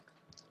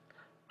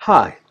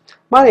Hi,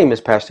 my name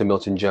is Pastor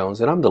Milton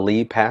Jones, and I'm the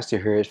lead pastor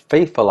here at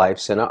Faithful Life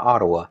Center,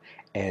 Ottawa,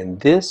 and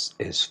this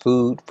is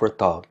Food for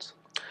Thoughts.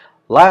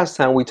 Last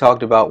time we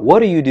talked about what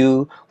do you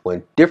do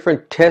when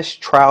different tests,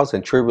 trials,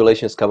 and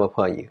tribulations come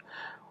upon you.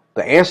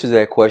 The answer to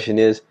that question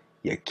is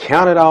you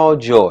count it all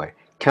joy.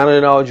 Count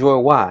it all joy.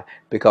 Why?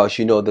 Because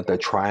you know that the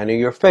trying of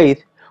your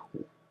faith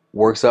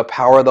works up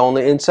power on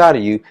the inside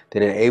of you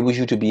that enables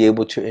you to be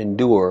able to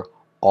endure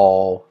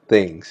all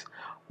things.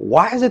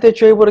 Why is it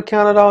that you're able to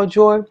count it all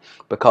joy?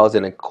 Because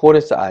in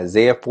accordance to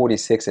Isaiah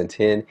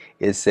 46:10,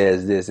 it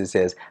says this. It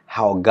says,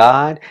 how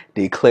God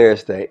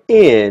declares the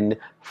end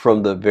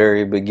from the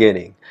very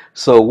beginning.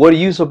 So what are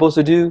you supposed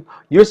to do?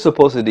 You're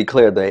supposed to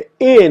declare the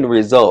end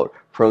result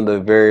from the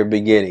very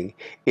beginning.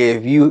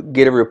 If you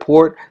get a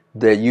report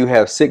that you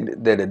have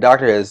that the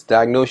doctor has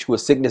diagnosed you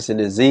with sickness and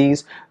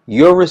disease,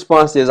 your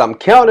response is, I'm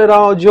counting it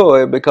all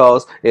joy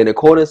because in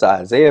accordance to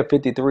Isaiah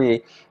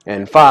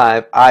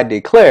 53:5, I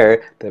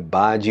declare that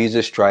by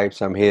Jesus'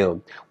 stripes I'm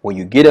healed. When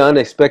you get an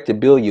unexpected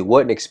bill you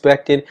wasn't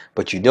expecting,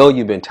 but you know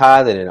you've been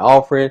tithing and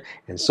offering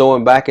and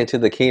sowing back into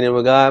the kingdom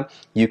of God,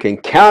 you can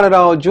count it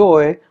all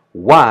joy.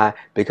 Why?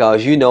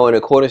 Because you know in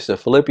accordance to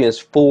Philippians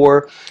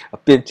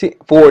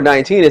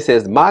 4:19, it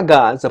says, my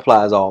God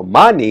supplies all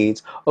my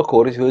needs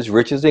according to his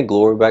riches and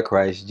glory by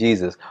Christ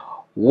Jesus.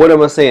 What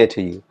am I saying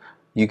to you?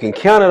 You can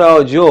count it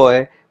all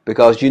joy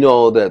because you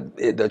know that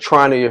the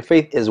trying of your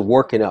faith is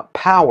working up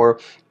power.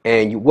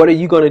 And what are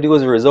you going to do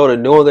as a result of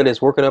knowing that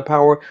it's working up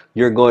power?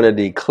 You're going to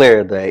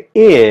declare the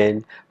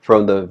end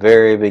from the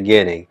very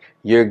beginning.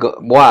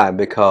 Why?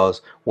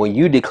 Because when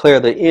you declare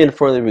the end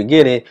from the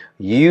beginning,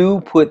 you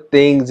put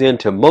things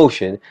into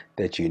motion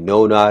that you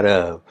know not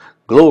of.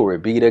 Glory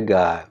be to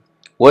God.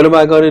 What am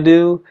I going to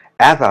do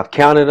after I've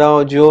counted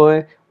all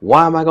joy?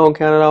 Why am I going to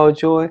count it all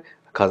joy?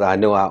 Because I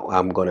know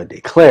I'm going to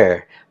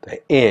declare the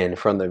end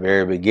from the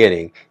very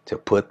beginning to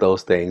put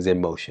those things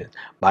in motion.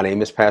 My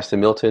name is Pastor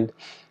Milton.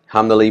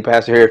 I'm the lead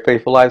pastor here at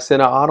Faithful Life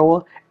Center,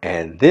 Ottawa,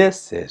 and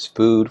this is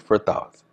Food for Thought.